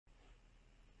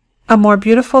A More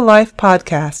Beautiful Life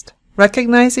podcast,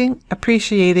 recognizing,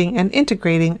 appreciating, and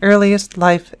integrating earliest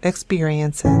life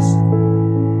experiences.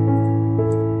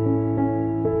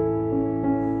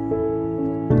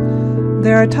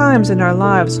 There are times in our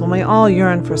lives when we all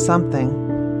yearn for something.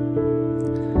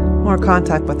 More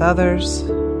contact with others,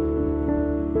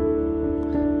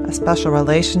 a special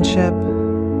relationship,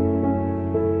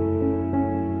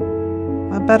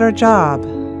 a better job,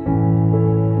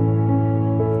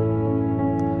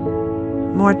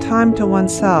 more time to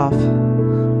oneself,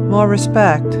 more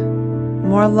respect,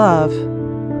 more love,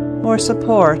 more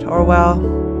support, or, well,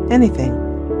 anything.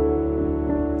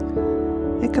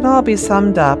 It can all be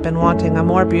summed up in wanting a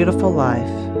more beautiful life.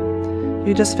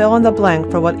 You just fill in the blank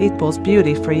for what equals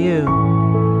beauty for you.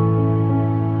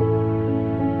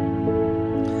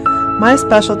 My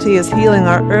specialty is healing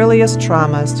our earliest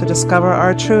traumas to discover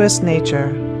our truest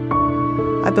nature.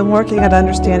 I've been working at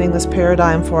understanding this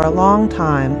paradigm for a long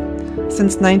time,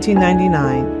 since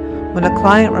 1999, when a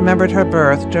client remembered her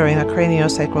birth during a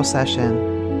craniosacral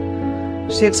session.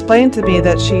 She explained to me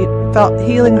that she felt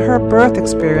healing her birth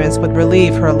experience would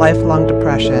relieve her lifelong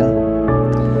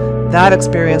depression. That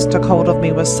experience took hold of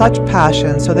me with such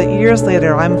passion so that years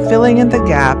later I'm filling in the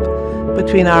gap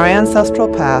between our ancestral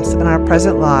past and our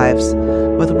present lives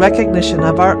with recognition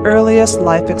of our earliest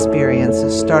life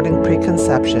experiences starting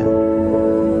preconception.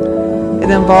 It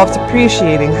involves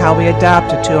appreciating how we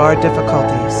adapted to our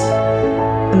difficulties,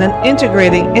 and then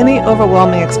integrating any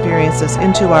overwhelming experiences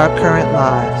into our current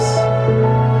lives.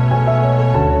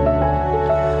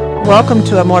 Welcome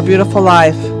to A More Beautiful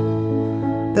Life.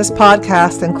 This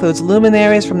podcast includes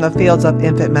luminaries from the fields of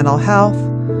infant mental health,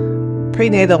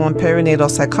 prenatal and perinatal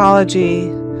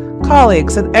psychology,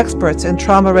 colleagues and experts in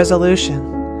trauma resolution,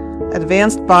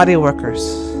 advanced body workers,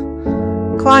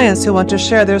 clients who want to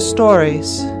share their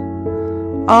stories,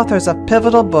 authors of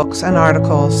pivotal books and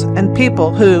articles, and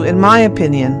people who, in my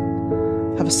opinion,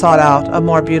 have sought out a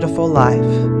more beautiful life.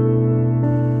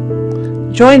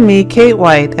 Join me, Kate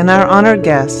White, and our honored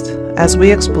guest as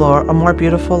we explore a more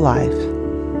beautiful life.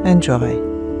 Enjoy.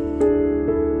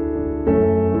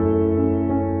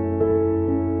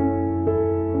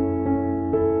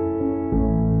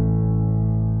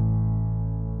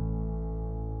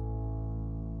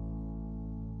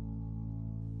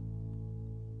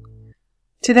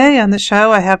 Today on the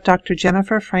show, I have Dr.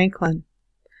 Jennifer Franklin.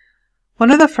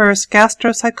 One of the first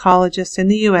gastropsychologists in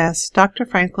the U.S., Dr.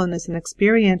 Franklin is an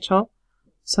experiential,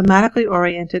 somatically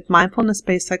oriented,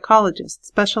 mindfulness-based psychologist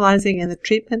specializing in the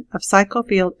treatment of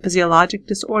psychophysiologic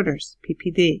disorders,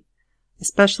 PPD,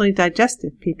 especially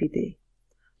digestive PPD.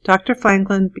 Dr.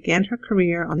 Franklin began her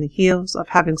career on the heels of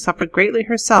having suffered greatly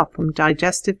herself from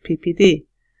digestive PPD.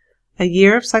 A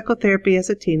year of psychotherapy as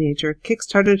a teenager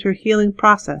kick-started her healing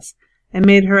process and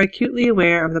made her acutely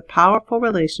aware of the powerful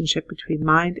relationship between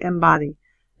mind and body,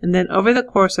 and then over the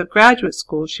course of graduate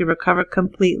school she recovered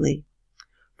completely.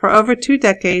 For over 2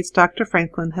 decades, Dr.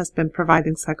 Franklin has been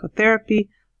providing psychotherapy,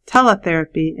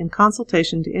 teletherapy, and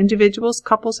consultation to individuals,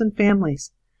 couples, and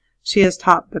families. She has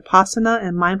taught Vipassana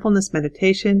and mindfulness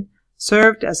meditation,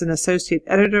 served as an associate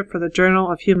editor for the Journal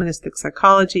of Humanistic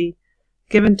Psychology,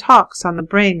 given talks on the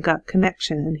brain-gut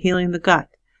connection and healing the gut,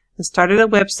 and started a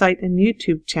website and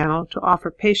YouTube channel to offer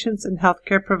patients and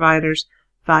healthcare providers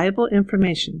valuable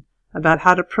information about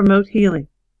how to promote healing.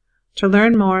 To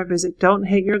learn more, visit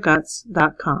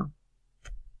don'thateyourguts.com.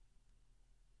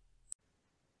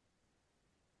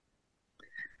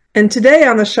 And today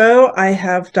on the show, I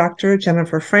have Dr.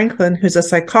 Jennifer Franklin, who's a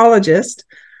psychologist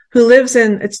who lives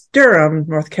in, it's Durham,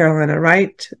 North Carolina,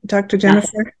 right, Dr.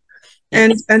 Jennifer?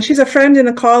 Yes. And she's a friend and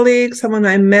a colleague, someone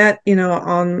I met,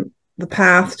 on the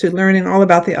path to learning all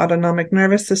about the autonomic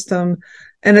nervous system.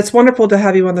 And it's wonderful to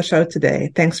have you on the show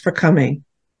today. Thanks for coming.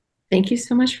 Thank you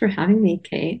so much for having me,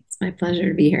 Kate. It's my pleasure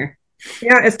to be here.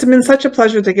 Yeah, it's been such a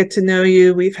pleasure to get to know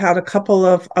you. We've had a couple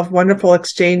of wonderful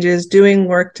exchanges doing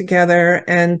work together.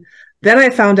 And then I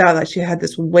found out that you had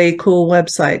this way cool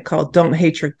website called Don't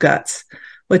Hate Your Guts,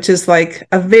 which is like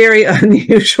a very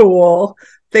unusual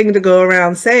thing to go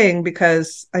around saying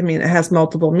because, it has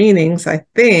multiple meanings, I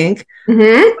think.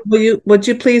 Mm-hmm. Would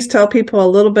you please tell people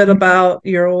a little bit about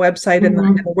your website and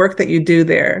the work that you do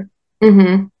there?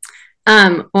 Mm-hmm.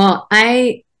 Well,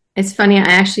 it's funny, I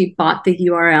actually bought the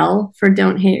URL for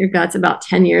Don't Hate Your Guts about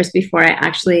 10 years before I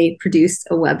actually produced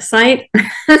a website.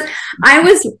 I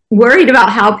was worried about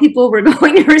how people were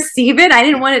going to receive it. I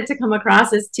didn't want it to come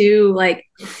across as too,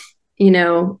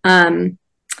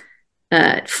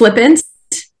 flippant,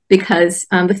 because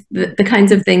the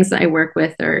kinds of things that I work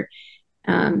with are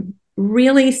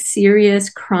really serious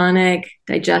chronic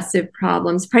digestive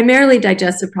problems, primarily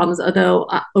digestive problems, although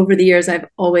over the years I've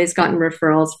always gotten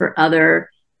referrals for other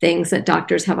things that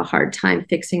doctors have a hard time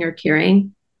fixing or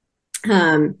curing.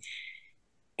 Um,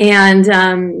 and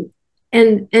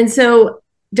so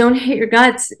Don't Hate Your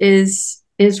Guts is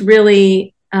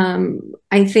really,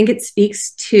 I think it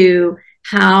speaks to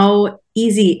how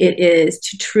easy it is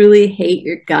to truly hate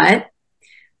your gut,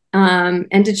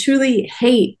 and to truly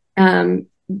hate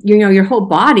your whole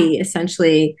body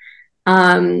essentially,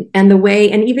 and the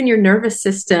way, and even your nervous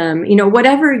system,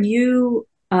 whatever you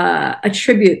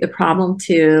attribute the problem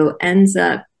to ends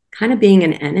up kind of being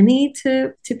an enemy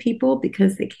to people,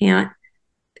 because they can't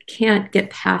get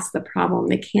past the problem.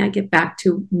 They can't get back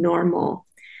to normal.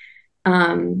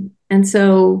 And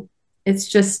so it's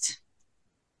just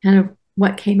kind of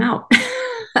what came out.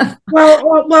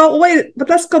 Well, wait, but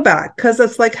let's go back, because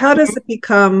it's like, how does it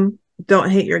become Don't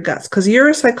Hate Your Guts? Because you're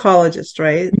a psychologist,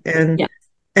 right? Yes.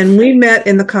 And we met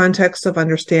in the context of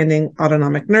understanding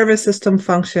autonomic nervous system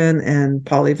function and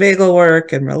polyvagal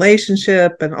work and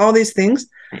relationship and all these things.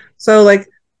 So like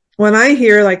when I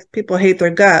hear like people hate their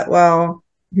gut, well,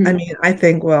 I mean, I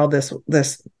think, well, this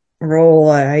roll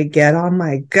I get on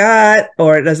my gut,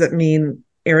 or does it mean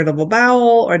irritable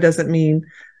bowel, or does it mean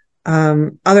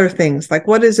other things? Like,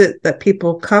 what is it that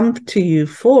people come to you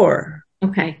for?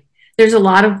 Okay. There's a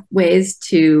lot of ways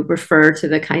to refer to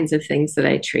the kinds of things that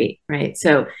I treat, right?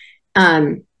 So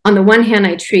on the one hand,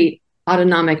 I treat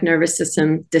autonomic nervous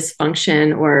system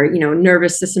dysfunction, or,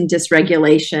 nervous system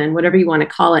dysregulation, whatever you want to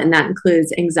call it. And that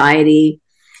includes anxiety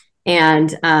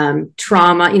and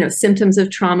trauma, symptoms of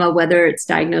trauma, whether it's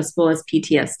diagnosable as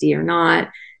PTSD or not,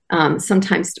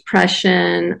 sometimes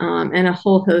depression, and a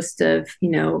whole host of,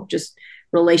 just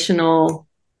relational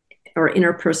or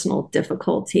interpersonal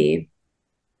difficulty.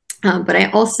 But I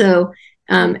also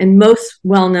am most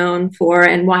well known for,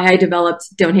 and why I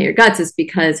developed Don't Hate Your Guts is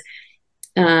because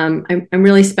I'm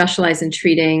really specialized in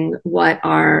treating what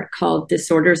are called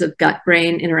disorders of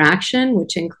gut-brain interaction,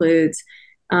 which includes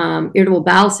irritable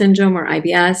bowel syndrome, or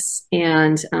IBS,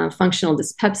 and functional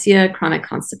dyspepsia, chronic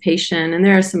constipation. And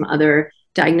there are some other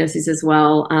diagnoses as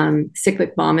well.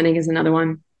 Cyclic vomiting is another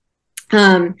one.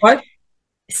 What?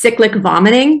 Cyclic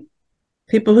vomiting.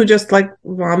 People who just like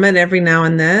vomit every now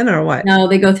and then, or what? No,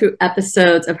 they go through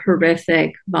episodes of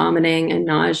horrific vomiting and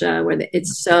nausea where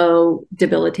it's so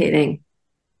debilitating.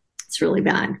 It's really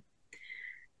bad.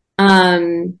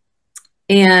 And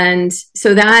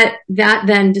so that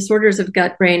then disorders of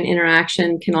gut-brain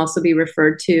interaction can also be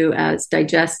referred to as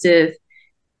digestive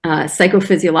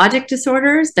psychophysiologic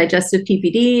disorders, digestive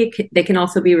PPD. They can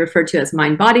also be referred to as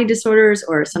mind-body disorders,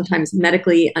 or sometimes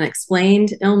medically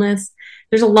unexplained illness.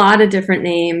 There's a lot of different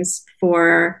names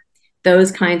for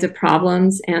those kinds of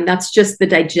problems, and that's just the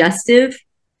digestive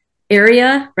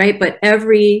area, right? But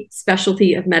every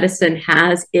specialty of medicine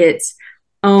has its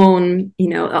own,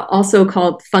 also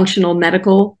called functional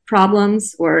medical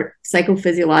problems or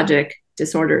psychophysiologic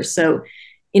disorders. So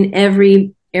in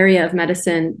every area of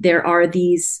medicine, there are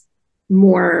these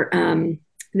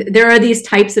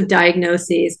types of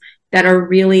diagnoses that are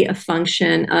really a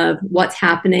function of what's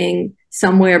happening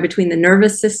somewhere between the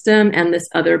nervous system and this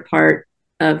other part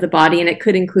of the body. And it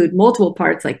could include multiple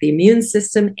parts, like the immune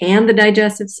system and the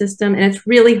digestive system. And it's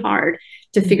really hard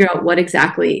to figure out what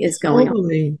exactly is going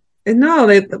on. No,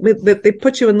 they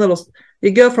put you in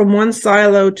you go from one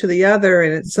silo to the other,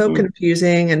 and it's so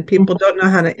confusing, and people don't know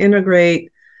how to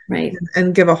integrate, right,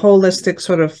 and give a holistic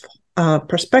sort of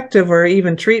perspective, or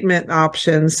even treatment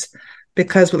options,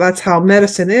 because that's how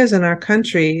medicine is in our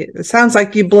country. It sounds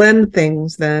like you blend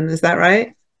things then. Is that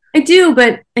right? I do,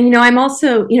 but I'm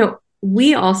also,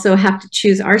 we also have to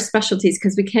choose our specialties,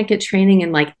 because we can't get training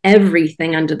in like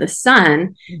everything under the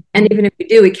sun. And even if we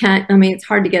do, we can't, it's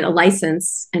hard to get a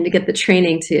license and to get the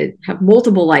training to have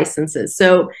multiple licenses.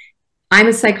 So I'm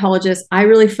a psychologist. I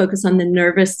really focus on the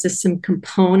nervous system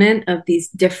component of these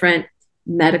different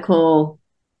medical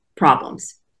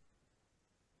problems.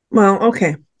 Well,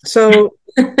 okay. So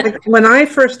like when I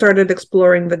first started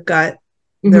exploring the gut,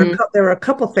 there were a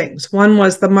couple things. One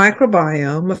was the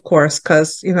microbiome, of course,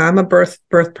 because, I'm a birth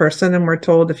person, and we're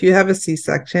told if you have a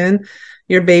C-section,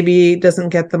 your baby doesn't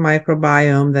get the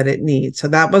microbiome that it needs. So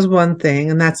that was one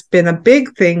thing. And that's been a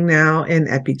big thing now in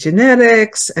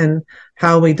epigenetics and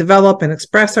how we develop and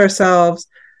express ourselves.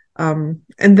 And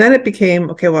then it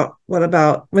became, okay, well, what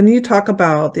about when you talk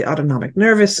about the autonomic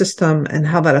nervous system and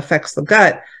how that affects the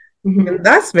gut? And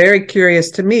that's very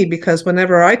curious to me, because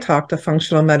whenever I talk to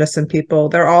functional medicine people,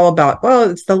 they're all about, well,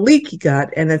 it's the leaky gut,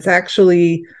 and it's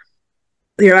actually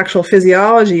your actual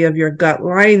physiology of your gut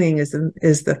lining is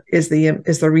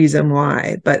the reason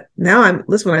why. But now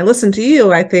when I listen to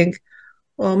you, I think,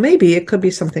 well, maybe it could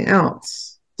be something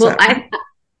else. Well,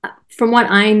 from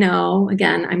what I know,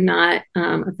 again, I'm not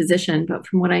a physician, but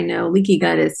from what I know, leaky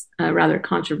gut is a rather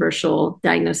controversial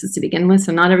diagnosis to begin with.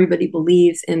 So not everybody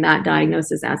believes in that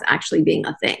diagnosis as actually being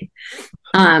a thing.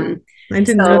 I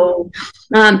didn't know.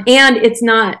 And it's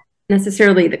not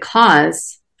necessarily the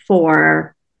cause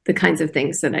for the kinds of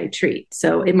things that I treat.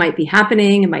 So it might be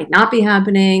happening, it might not be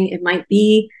happening, it might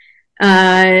be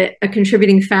a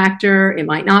contributing factor, it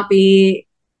might not be.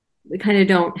 We kind of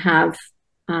don't have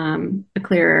a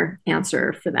clear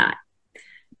answer for that.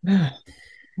 Oh,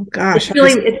 gosh,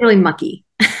 it's really mucky.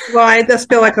 Well, I just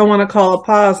feel like I want to call a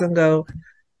pause and go,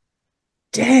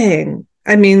 dang.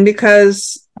 I mean,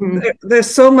 because there's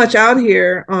so much out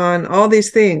here on all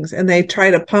these things, and they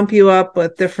try to pump you up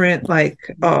with different, like,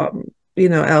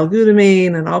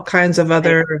 L-glutamine and all kinds of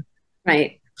other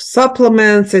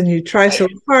supplements, and you try so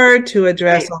hard to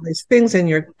address all these things in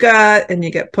your gut, and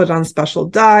you get put on special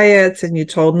diets, and you're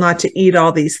told not to eat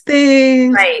all these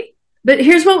things. Right. But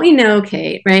here's what we know,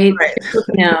 Kate, right? We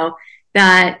know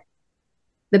that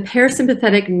the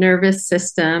parasympathetic nervous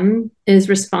system is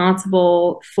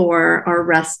responsible for our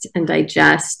rest and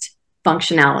digest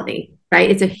functionality, right?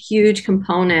 It's a huge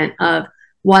component of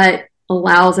what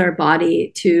allows our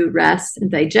body to rest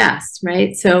and digest,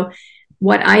 right? So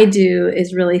what I do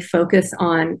is really focus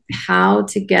on how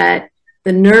to get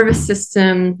the nervous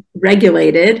system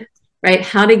regulated, right?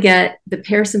 How to get the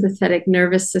parasympathetic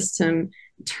nervous system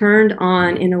turned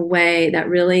on in a way that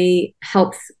really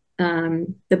helps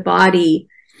the body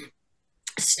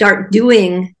start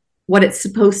doing what it's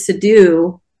supposed to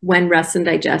do when rest and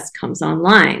digest comes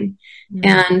online.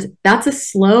 And that's a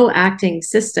slow acting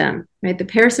system, right? The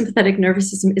parasympathetic nervous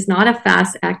system is not a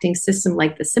fast acting system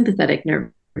like the sympathetic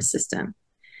nervous system,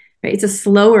 right? It's a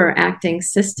slower acting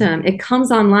system. It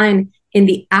comes online in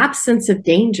the absence of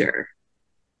danger,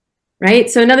 right?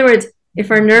 So in other words, if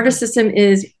our nervous system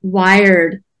is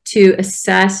wired to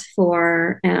assess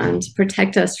for and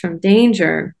protect us from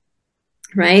danger,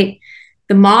 right?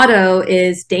 The motto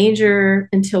is danger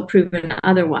until proven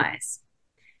otherwise.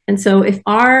 And so if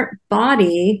our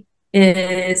body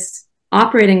is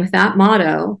operating with that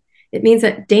motto, it means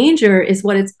that danger is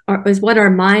what our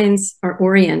minds are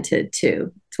oriented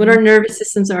to. It's what our nervous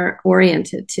systems are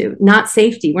oriented to, not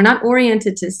safety. We're not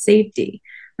oriented to safety,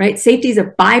 right? Safety is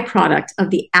a byproduct of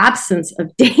the absence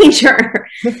of danger,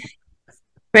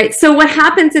 right? So what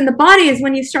happens in the body is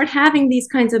when you start having these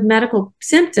kinds of medical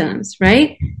symptoms,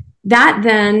 right? That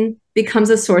then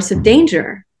becomes a source of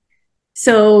danger.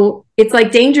 So it's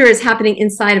like danger is happening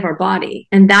inside of our body,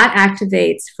 and that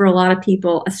activates for a lot of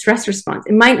people a stress response.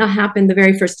 It might not happen the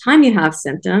very first time you have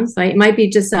symptoms, right? It might be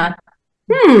just I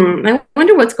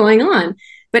wonder what's going on.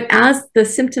 But as the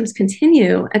symptoms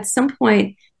continue, at some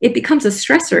point, it becomes a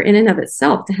stressor in and of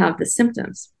itself to have the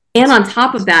symptoms. And on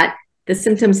top of that, the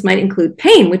symptoms might include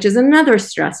pain, which is another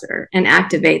stressor and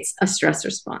activates a stress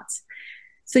response.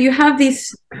 So you have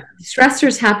these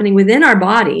stressors happening within our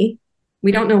body.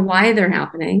 We don't know why they're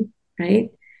happening, right?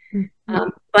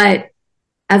 But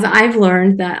as I've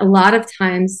learned that a lot of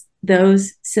times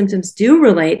those symptoms do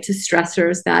relate to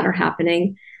stressors that are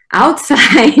happening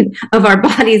outside of our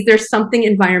bodies. There's something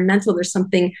environmental, there's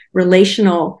something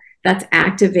relational that's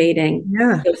activating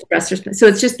those stressors. So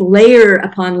it's just layer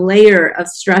upon layer of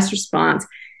stress response.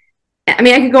 I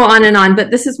mean, I could go on and on,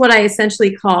 but this is what I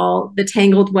essentially call the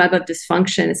tangled web of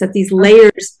dysfunction. It's that these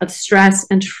layers of stress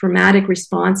and traumatic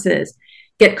responses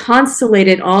get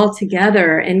constellated all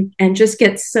together and just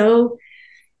get so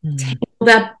tangled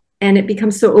up, and it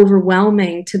becomes so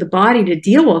overwhelming to the body to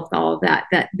deal with all of that,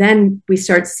 that then we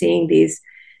start seeing these,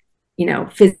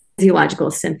 physiological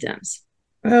symptoms.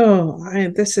 Oh,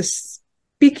 this is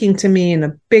speaking to me in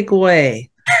a big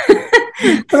way.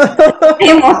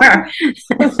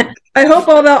 I hope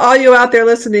all you out there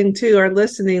listening too are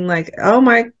listening like, oh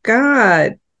my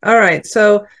God. All right.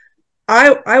 So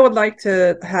I would like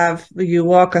to have you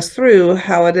walk us through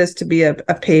how it is to be a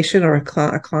patient or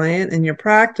a client in your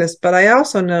practice. But I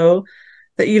also know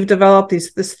that you've developed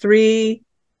this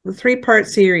three-part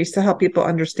series to help people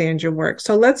understand your work.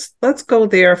 So let's go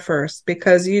there first,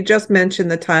 because you just mentioned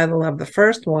the title of the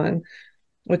first one,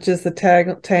 which is the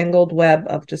tangled web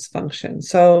of dysfunction.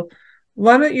 So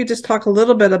why don't you just talk a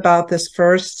little bit about this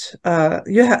first,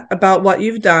 about what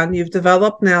you've done. You've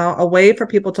developed now a way for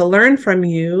people to learn from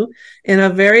you in a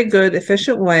very good,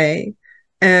 efficient way.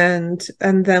 And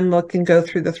then we can go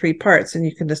through the three parts and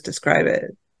you can just describe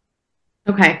it.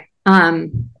 Okay.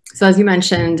 So as you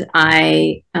mentioned,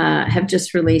 I have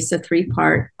just released a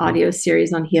 3-part audio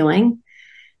series on healing,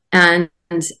 and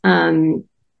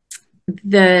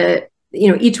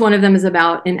each one of them is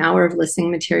about an hour of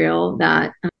listening material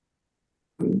that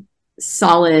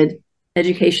solid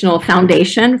educational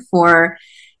foundation for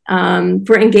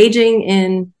engaging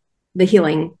in the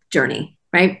healing journey,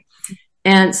 right?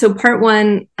 And so part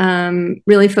 1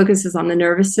 really focuses on the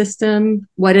nervous system,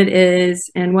 what it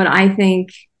is, and what I think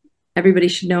everybody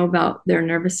should know about their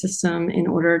nervous system in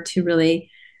order to really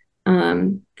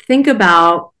think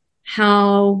about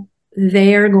how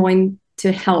they are going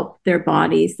to help their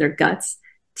bodies, their guts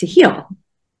to heal,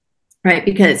 right?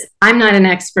 Because I'm not an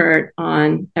expert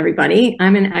on everybody.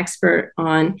 I'm an expert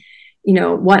on,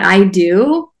 what I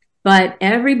do, but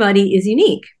everybody is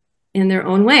unique in their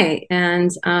own way. And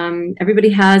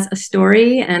everybody has a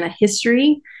story and a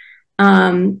history.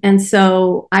 And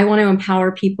so I want to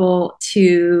empower people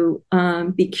to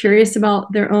be curious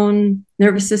about their own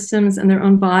nervous systems and their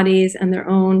own bodies and their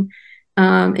own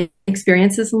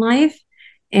experiences in life,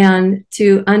 and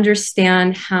to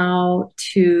understand how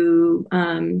to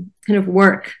kind of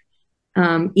work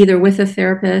either with a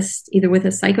therapist, either with a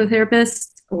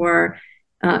psychotherapist, or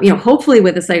hopefully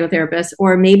with a psychotherapist,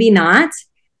 or maybe not,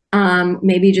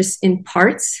 maybe just in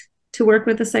parts to work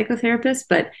with a psychotherapist.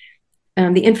 But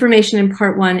the information in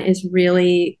part 1 is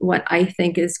really what I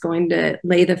think is going to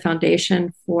lay the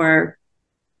foundation for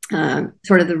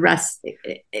sort of the rest.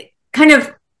 It kind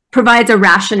of provides a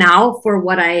rationale for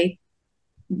what I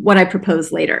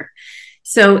propose later.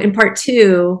 So in part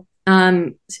 2,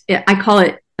 I called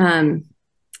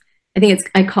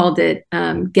it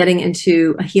getting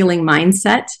into a healing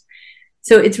mindset.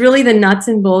 So it's really the nuts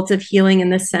and bolts of healing, in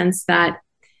the sense that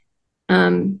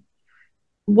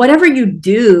whatever you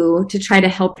do to try to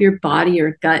help your body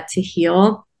or gut to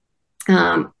heal,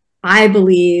 I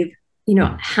believe,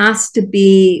 has to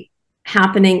be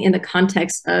happening in the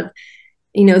context of,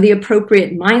 the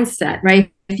appropriate mindset,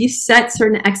 right? If you set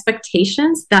certain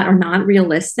expectations that are not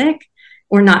realistic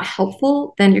or not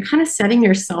helpful, then you're kind of setting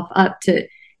yourself up to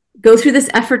go through this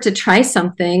effort to try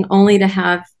something only to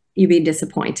have you be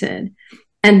disappointed.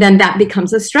 And then that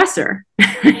becomes a stressor,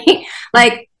 right?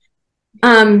 Like,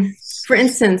 for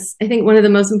instance, I think one of the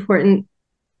most important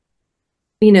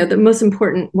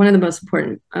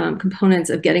components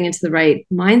of getting into the right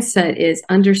mindset is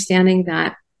understanding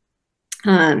that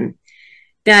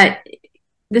that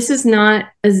this is not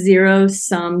a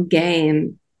zero-sum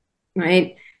game,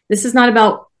 right? This is not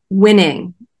about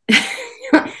winning. This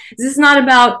is not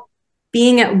about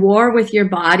being at war with your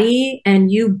body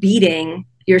and you beating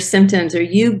your symptoms or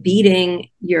you beating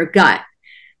your gut.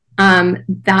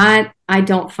 That I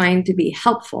don't find to be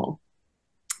helpful,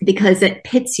 because it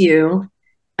pits you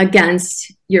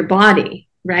against your body,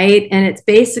 right? And it's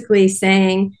basically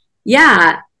saying,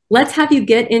 yeah, let's have you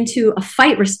get into a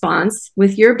fight response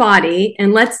with your body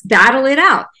and let's battle it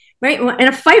out, right? And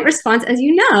a fight response, as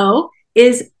you know,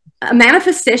 is a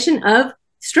manifestation of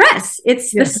stress.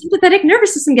 It's the sympathetic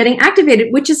nervous system getting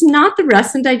activated, which is not the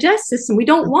rest and digest system. We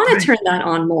don't want to turn that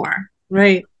on more.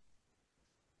 Right.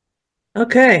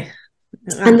 Okay.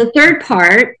 And the third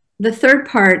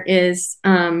part is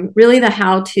really the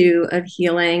how-to of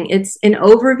healing. It's an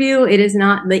overview. It is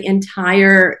not the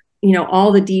entire,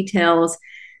 all the details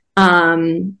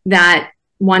that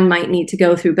one might need to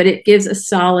go through, but it gives a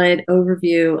solid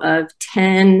overview of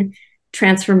 10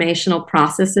 transformational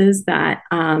processes that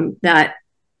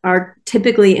are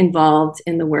typically involved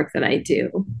in the work that I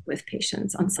do with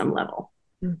patients on some level.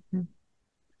 Mm-hmm.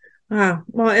 Wow.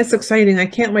 Well, it's exciting. I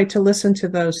can't wait to listen to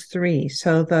those 3.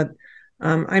 So that,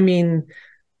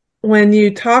 when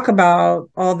you talk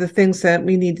about all the things that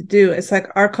we need to do, it's like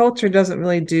our culture doesn't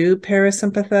really do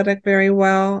parasympathetic very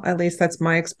well. At least that's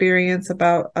my experience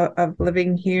of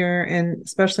living here, and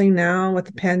especially now with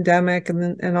the pandemic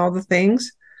and all the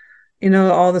things,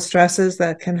 all the stresses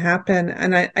that can happen.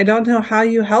 And I don't know how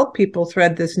you help people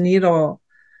thread this needle,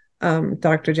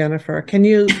 Dr. Jennifer. Can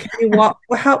you walk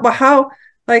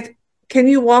can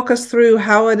you walk us through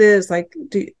how it is? Like,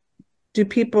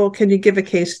 can you give a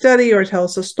case study or tell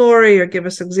us a story or give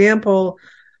us an example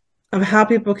of how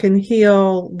people can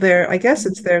heal I guess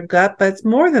it's their gut, but it's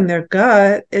more than their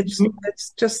gut. It's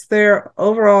just their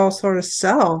overall sort of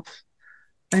self.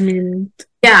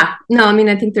 Yeah, no,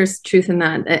 I think there's truth in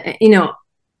that.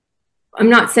 I'm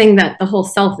not saying that the whole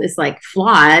self is like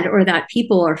flawed or that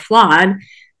people are flawed.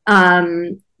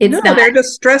 They're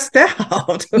just stressed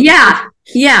out. Yeah.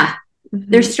 Mm-hmm.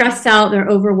 They're stressed out, they're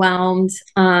overwhelmed.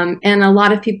 And a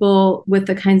lot of people with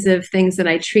the kinds of things that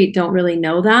I treat don't really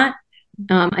know that.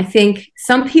 I think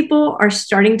some people are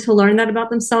starting to learn that about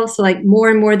themselves. So like more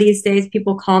and more these days,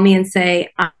 people call me and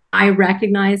say, I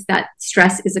recognize that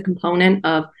stress is a component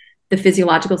of the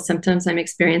physiological symptoms I'm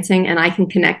experiencing, and I can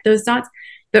connect those dots.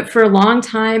 But for a long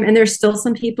time, and there's still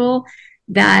some people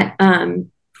that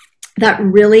that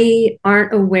really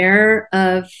aren't aware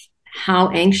of how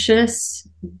anxious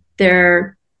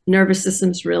their nervous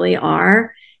systems really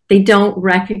are. They don't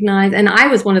recognize, and I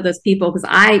was one of those people because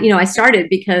I started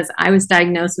because I was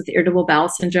diagnosed with irritable bowel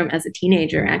syndrome as a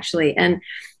teenager, actually, and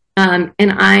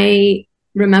I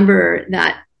remember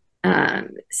that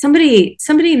somebody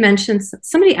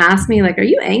asked me like, "Are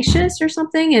you anxious or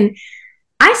something?" And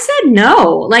I said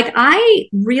no. Like I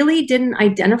really didn't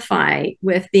identify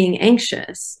with being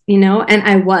anxious, and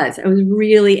I was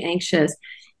really anxious.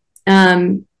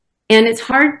 And it's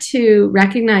hard to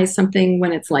recognize something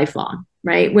when it's lifelong,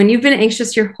 right? When you've been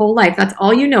anxious your whole life, that's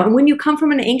all you know. And when you come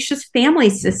from an anxious family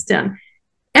system,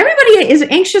 everybody is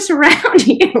anxious around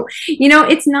you.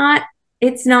 It's not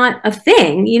a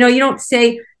thing. You don't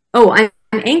say, "Oh, I'm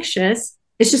anxious."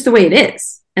 It's just the way it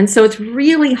is. And so it's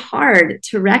really hard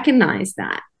to recognize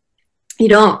that. You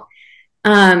don't,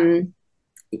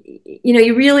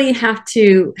 you really have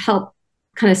to help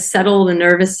kind of settle the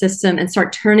nervous system and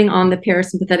start turning on the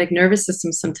parasympathetic nervous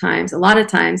system sometimes, a lot of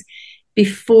times,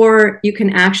 before you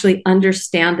can actually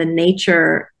understand the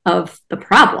nature of the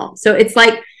problem. So it's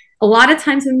like a lot of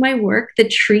times in my work, the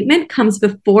treatment comes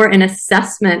before an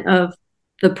assessment of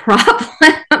the problem.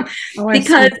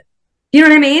 Because, you know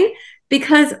what I mean?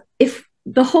 Because if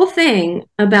the whole thing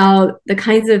about the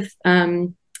kinds of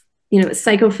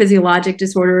psychophysiologic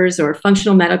disorders or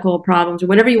functional medical problems or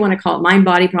whatever you want to call it,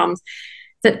 mind-body problems,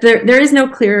 that there is no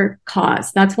clear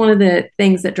cause. That's one of the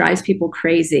things that drives people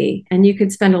crazy. And you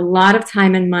could spend a lot of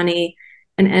time and money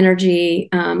and energy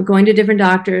going to different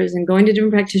doctors and going to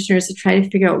different practitioners to try to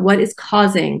figure out what is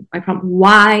causing my problem.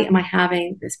 Why am I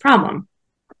having this problem?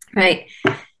 Right?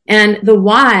 And the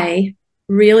why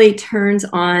really turns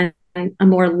on a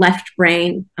more left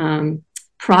brain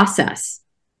process,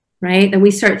 right? That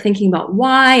we start thinking about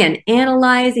why and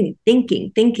analyzing and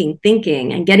thinking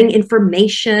and getting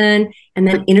information and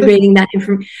then integrating that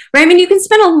information, right? I mean, you can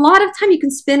spend a lot of time, you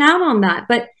can spin out on that,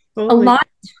 but totally.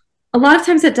 a lot of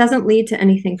times it doesn't lead to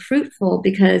anything fruitful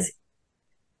because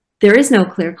there is no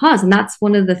clear cause. And that's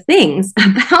one of the things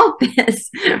about this,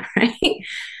 right?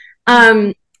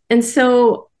 And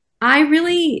so I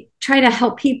really try to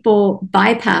help people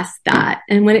bypass that.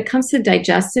 And when it comes to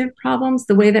digestive problems,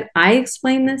 the way that I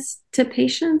explain this to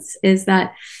patients is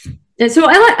that, and so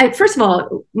first of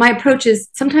all, my approach is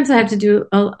sometimes I have to do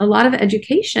a lot of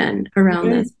education around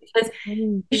this because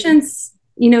patients,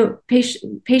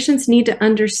 patients need to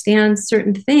understand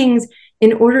certain things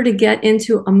in order to get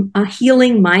into a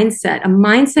healing mindset, a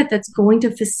mindset that's going to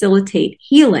facilitate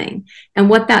healing. And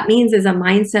what that means is a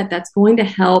mindset that's going to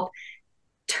help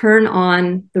turn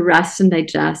on the rest and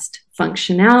digest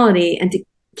functionality and to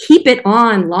keep it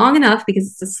on long enough because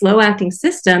it's a slow acting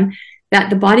system that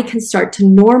the body can start to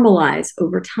normalize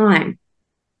over time.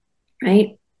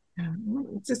 Right?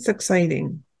 It's just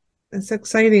exciting. It's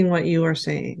exciting what you are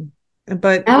saying.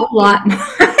 But a lot more.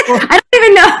 I don't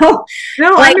even know.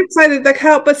 No, I'm excited. Like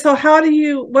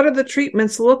what do the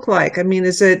treatments look like? I mean,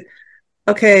 is it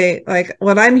okay? Like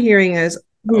what I'm hearing is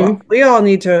we all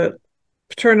need to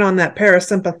turn on that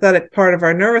parasympathetic part of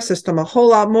our nervous system a whole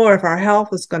lot more if our health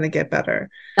is going to get better.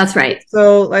 That's right.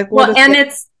 So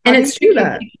it's true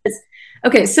that.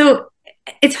 Okay, so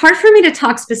it's hard for me to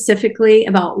talk specifically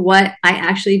about what I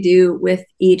actually do with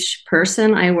each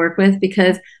person I work with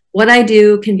because what I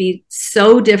do can be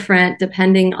so different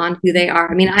depending on who they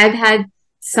are. I mean, I've had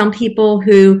some people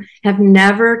who have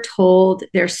never told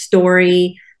their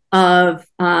story of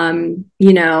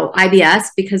IBS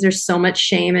because there's so much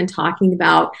shame in talking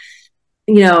about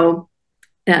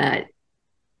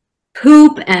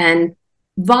poop and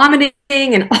vomiting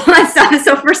and all that stuff.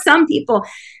 So for some people,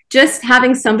 just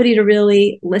having somebody to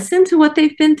really listen to what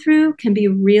they've been through can be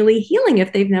really healing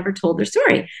if they've never told their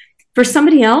story. For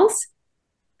somebody else,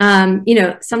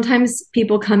 sometimes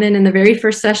people come in the very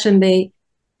first session,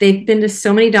 they've been to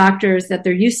so many doctors that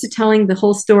they're used to telling the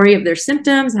whole story of their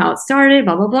symptoms, how it started,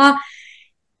 blah, blah, blah.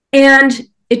 And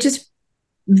it just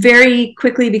very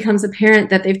quickly becomes apparent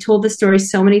that they've told the story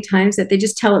so many times that they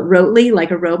just tell it rotely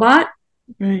like a robot,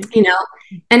 right.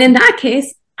 And in that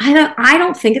case, I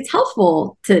don't think it's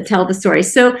helpful to tell the story.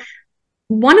 So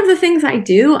one of the things I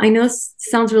do, I know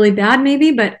sounds really bad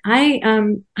maybe, but I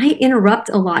interrupt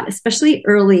a lot, especially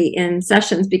early in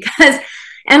sessions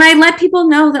and I let people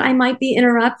know that I might be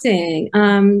interrupting.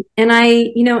 And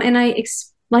I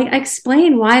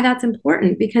explain why that's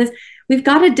important because we've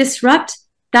got to disrupt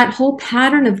that whole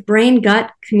pattern of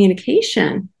brain-gut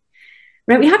communication,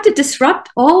 right? We have to disrupt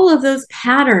all of those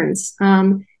patterns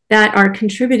that are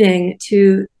contributing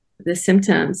to the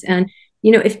symptoms. And,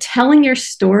 you know, if telling your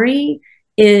story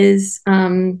is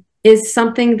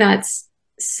something that's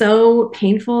so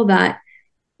painful that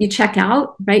you check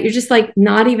out, right? You're just like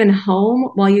not even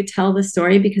home while you tell the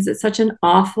story because it's such an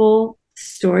awful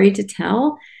story to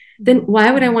tell, then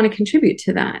why would I want to contribute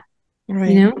to that?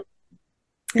 Right. You know?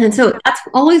 And so that's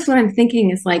always what I'm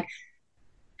thinking is like,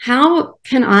 how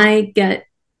can I get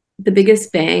the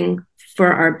biggest bang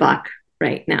for our buck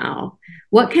right now?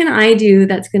 What can I do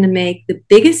that's going to make the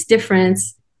biggest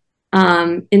difference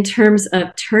in terms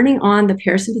of turning on the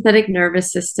parasympathetic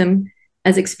nervous system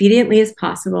as expediently as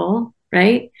possible,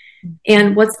 right?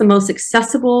 And what's the most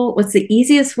accessible, what's the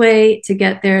easiest way to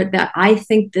get there that I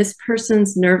think this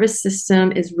person's nervous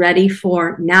system is ready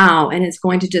for now and is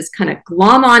going to just kind of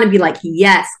glom on and be like,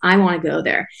 yes, I want to go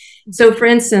there. So for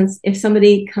instance, if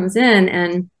somebody comes in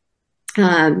and,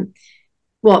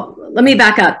 well, let me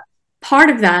back up. Part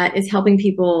of that is helping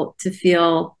people to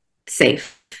feel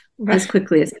safe as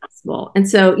quickly as possible. And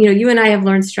so, you know, you and I have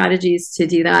learned strategies to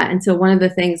do that. And so one of the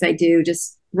things I do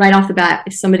just right off the bat,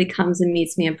 if somebody comes and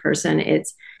meets me in person,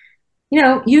 it's, you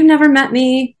know, you've never met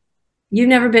me, you've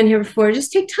never been here before.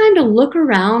 Just take time to look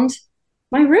around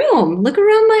my room, look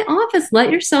around my office,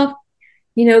 let yourself,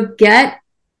 you know, get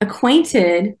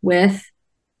acquainted with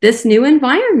this new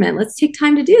environment. Let's take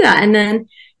time to do that. And then,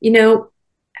 you know,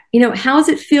 how does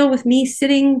it feel with me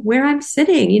sitting where I'm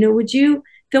sitting? You know, would you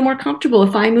feel more comfortable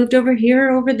if I moved over here,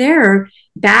 or over there, or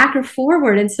back or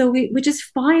forward? And so we just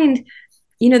find,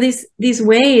 you know, these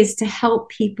ways to help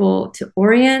people to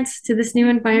orient to this new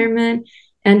environment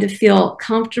and to feel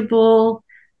comfortable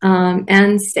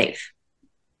and safe.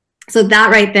 So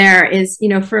that right there is, you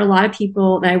know, for a lot of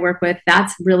people that I work with,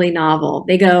 that's really novel.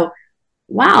 They go,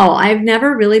 wow, I've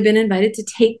never really been invited to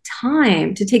take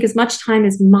time, to take as much time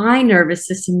as my nervous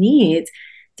system needs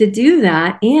to do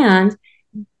that. And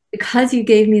because you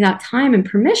gave me that time and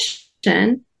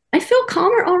permission, I feel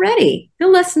calmer already, feel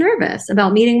less nervous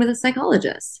about meeting with a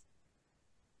psychologist.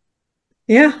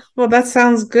 Yeah, well, that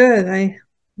sounds good.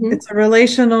 It's a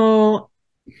relational,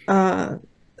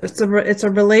 it's a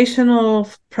relational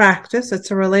practice.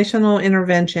 It's a relational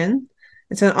intervention.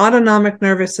 It's an autonomic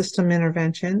nervous system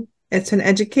intervention. It's an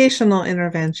educational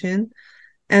intervention.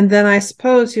 And then I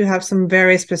suppose you have some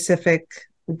very specific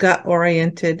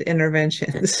gut-oriented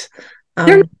interventions.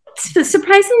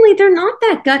 Surprisingly, they're not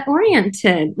that gut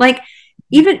oriented. Like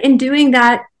even in doing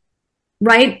that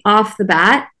right off the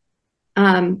bat,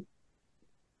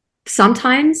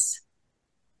 sometimes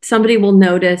somebody will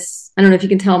notice, I don't know if you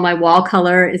can tell, my wall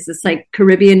color is this like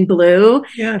Caribbean blue.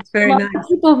 Yeah, it's very nice.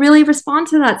 People really respond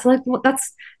to that. So like, well,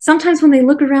 that's sometimes when they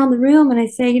look around the room and I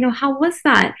say, you know, how was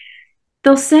that?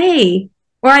 They'll say,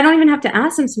 or I don't even have to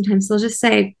ask them sometimes. They'll just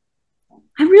say,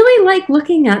 I really like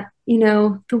looking at, you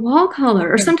know, the wall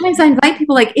color. Or sometimes I invite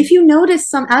people, like, if you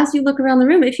notice as you look around the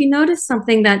room, if you notice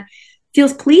something that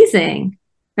feels pleasing,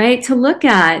 right, to look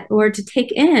at or to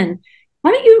take in,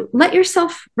 why don't you let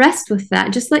yourself rest with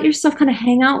that? Just let yourself kind of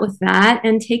hang out with that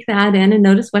and take that in and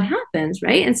notice what happens,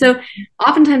 right? And so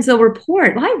oftentimes they'll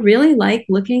report, well, I really like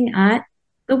looking at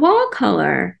the wall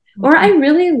color, or I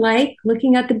really like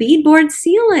looking at the beadboard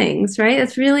ceilings, right?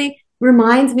 It's really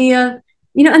reminds me of,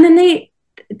 you know, and then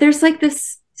there's like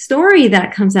this story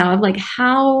that comes out of like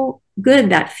how good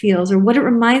that feels or what it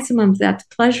reminds them of that's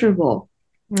pleasurable.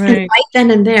 Right. And right then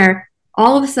and there,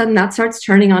 all of a sudden that starts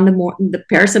turning on the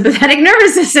parasympathetic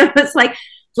nervous system. It's like,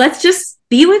 let's just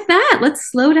be with that. Let's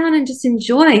slow down and just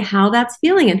enjoy how that's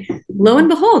feeling. And lo and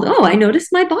behold, oh, I noticed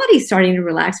my body's starting to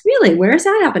relax. Really? Where is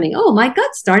that happening? Oh, my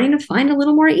gut's starting to find a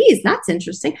little more ease. That's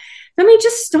interesting. I mean, it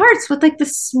just starts with like the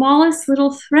smallest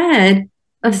little thread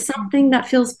of something that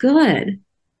feels good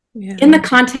in the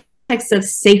context of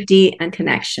safety and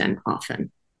connection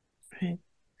often.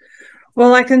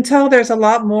 Well, I can tell there's a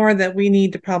lot more that we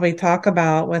need to probably talk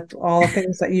about with all the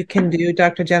things that you can do,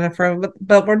 Dr. Jennifer,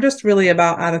 but we're just really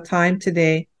about out of time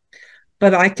today.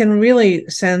 But I can really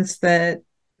sense that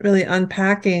really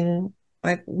unpacking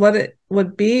like what it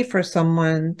would be for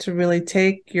someone to really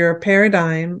take your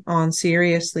paradigm on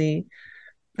seriously,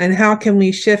 and how can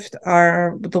we shift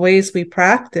the ways we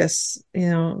practice, you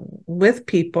know, with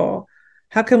people.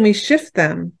 How can we shift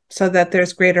them so that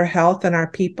there's greater health in our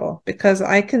people? Because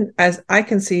I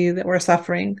can see that we're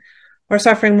suffering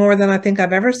more than I think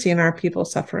I've ever seen our people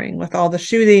suffering, with all the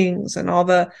shootings and all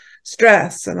the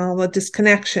stress and all the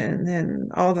disconnection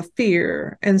and all the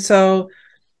fear. And so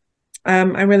I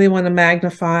really want to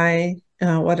magnify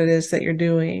what it is that you're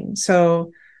doing.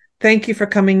 So thank you for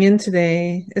coming in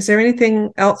today. Is there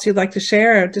anything else you'd like to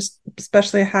share, just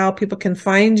especially how people can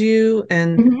find you?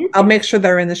 And I'll make sure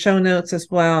they're in the show notes as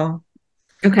well.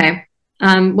 Okay.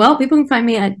 Well, people can find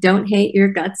me at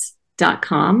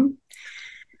don'thateyourguts.com.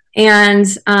 And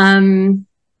I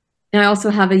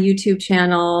also have a YouTube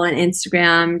channel and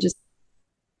Instagram, just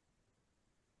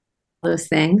those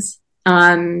things.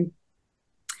 Obviously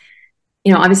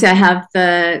I have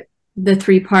the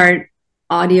 3-part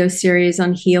audio series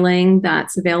on healing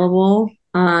that's available.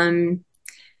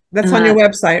 That's on your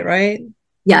website, right?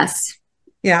 Yes.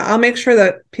 Yeah, I'll make sure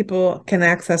that people can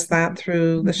access that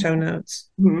through the show notes.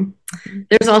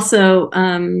 There's also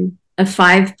a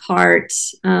 5-part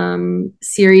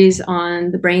series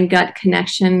on the brain-gut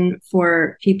connection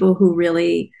for people who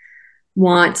really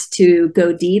want to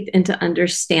go deep into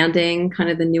understanding kind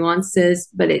of the nuances,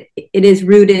 but it is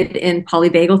rooted in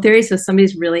polyvagal theory. So if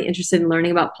somebody's really interested in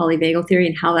learning about polyvagal theory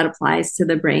and how that applies to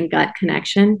the brain-gut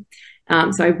connection.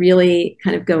 So I really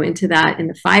kind of go into that in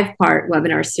the 5-part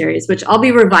webinar series, which I'll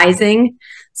be revising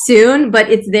soon, but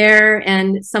it's there,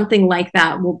 and something like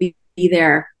that will be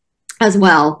there as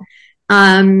well.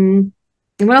 And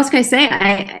what else can I say?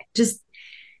 I just,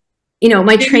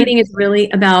 my training is really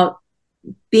about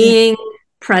being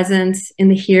present in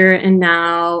the here and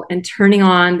now and turning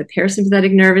on the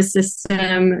parasympathetic nervous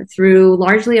system through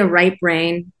largely a right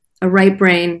brain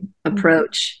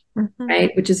approach,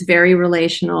 right? Which is very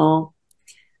relational.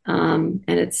 And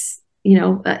it's,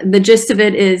 the gist of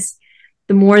it is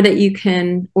the more that you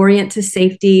can orient to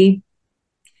safety,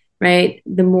 right?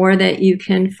 The more that you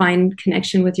can find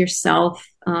connection with yourself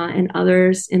and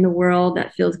others in the world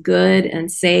that feels good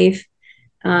and safe.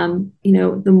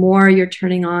 The more you're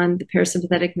turning on the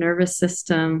parasympathetic nervous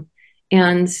system,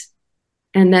 and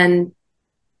then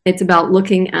it's about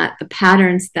looking at the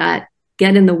patterns that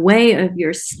get in the way of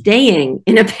your staying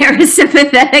in a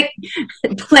parasympathetic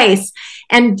place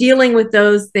and dealing with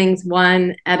those things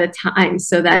one at a time,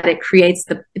 so that it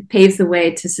paves the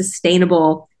way to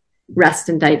sustainable rest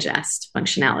and digest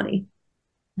functionality.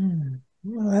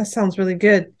 Well, that sounds really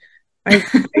good. Are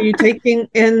you taking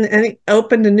in any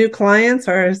open to new clients,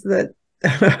 or is that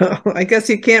I guess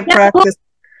you can't practice?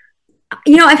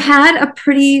 I've had a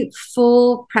pretty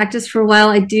full practice for a while.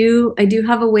 I do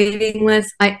have a waiting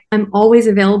list. I'm always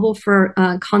available for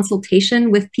consultation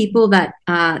with people that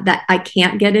I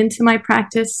can't get into my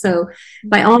practice. So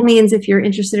by all means, if you're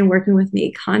interested in working with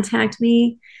me, contact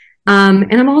me.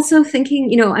 And I'm also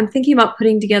thinking about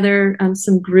putting together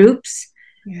some groups.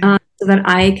 So that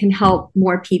I can help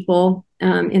more people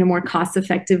in a more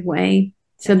cost-effective way.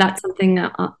 So that's something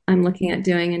that I'm looking at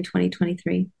doing in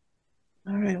 2023.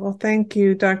 All right. Well, thank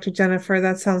you, Dr. Jennifer.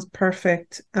 That sounds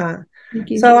perfect. Thank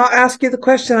you. So I'll ask you the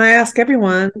question I ask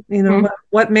everyone,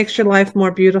 what makes your life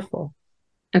more beautiful?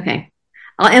 Okay.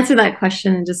 I'll answer that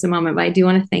question in just a moment, but I do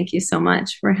want to thank you so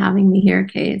much for having me here,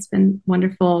 Kate. It's been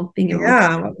wonderful being able to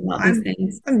talk about these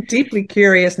things. I'm deeply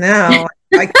curious now.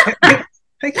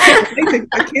 I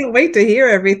can't wait to hear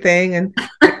everything, and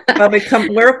probably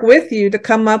work with you to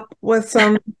come up with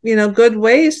some, good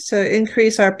ways to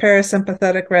increase our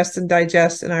parasympathetic rest and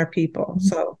digest in our people.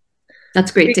 So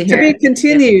that's great to hear. To be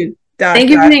continued.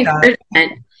 Thank you for the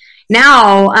encouragement.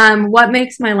 Now, what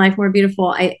makes my life more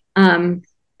beautiful?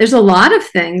 There's a lot of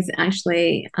things,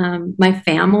 actually. My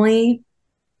family.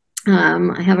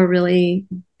 I have a really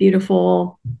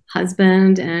beautiful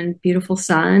husband and beautiful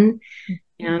son.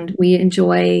 And we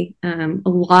enjoy a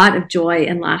lot of joy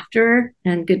and laughter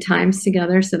and good times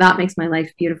together. So that makes my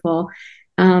life beautiful.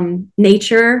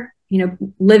 Nature,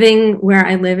 living where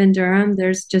I live in Durham,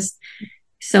 there's just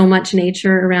so much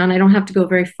nature around. I don't have to go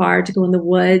very far to go in the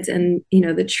woods. And,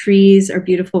 the trees are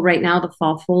beautiful right now. The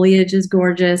fall foliage is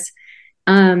gorgeous.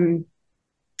 And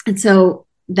so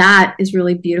that is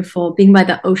really beautiful. Being by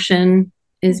the ocean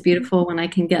is beautiful when I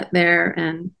can get there,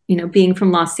 and being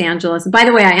from Los Angeles. By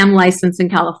the way, I am licensed in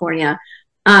California,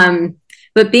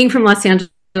 but being from Los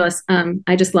Angeles,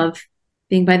 I just love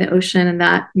being by the ocean, and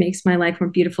that makes my life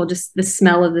more beautiful. Just the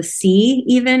smell of the sea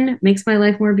even makes my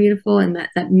life more beautiful, and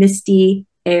that misty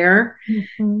air.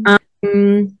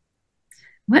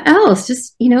 What else?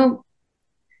 Just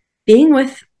being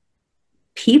with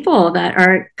people that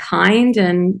are kind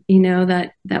and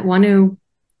that want to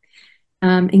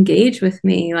engage with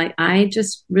me. Like, I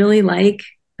just really like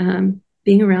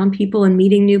being around people and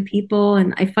meeting new people,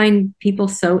 and I find people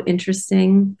so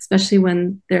interesting, especially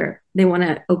when they want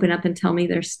to open up and tell me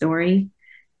their story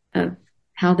of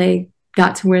how they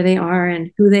got to where they are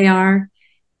and who they are.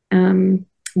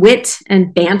 Wit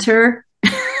and banter.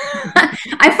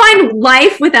 I find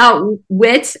life without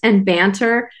wit and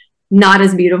banter not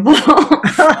as beautiful.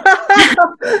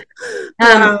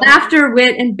 Wow. Laughter,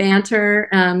 wit, and banter.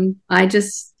 I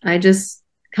just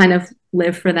kind of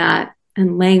live for that,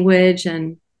 and language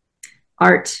and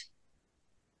art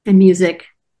and music.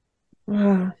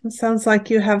 Wow. It sounds like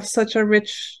you have such a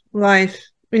rich life.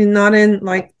 I mean, not in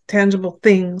like tangible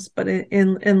things, but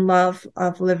in love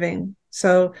of living.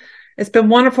 So it's been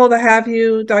wonderful to have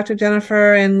you, Dr.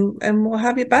 Jennifer, and we'll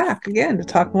have you back again to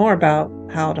talk more about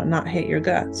how to not hate your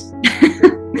guts.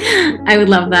 I would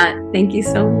love that. Thank you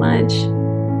so much.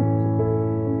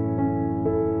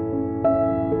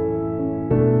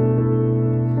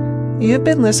 You've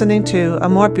been listening to A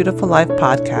More Beautiful Life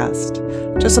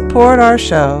podcast. To support our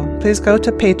show, please go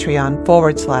to Patreon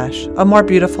 /A More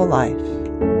Beautiful Life.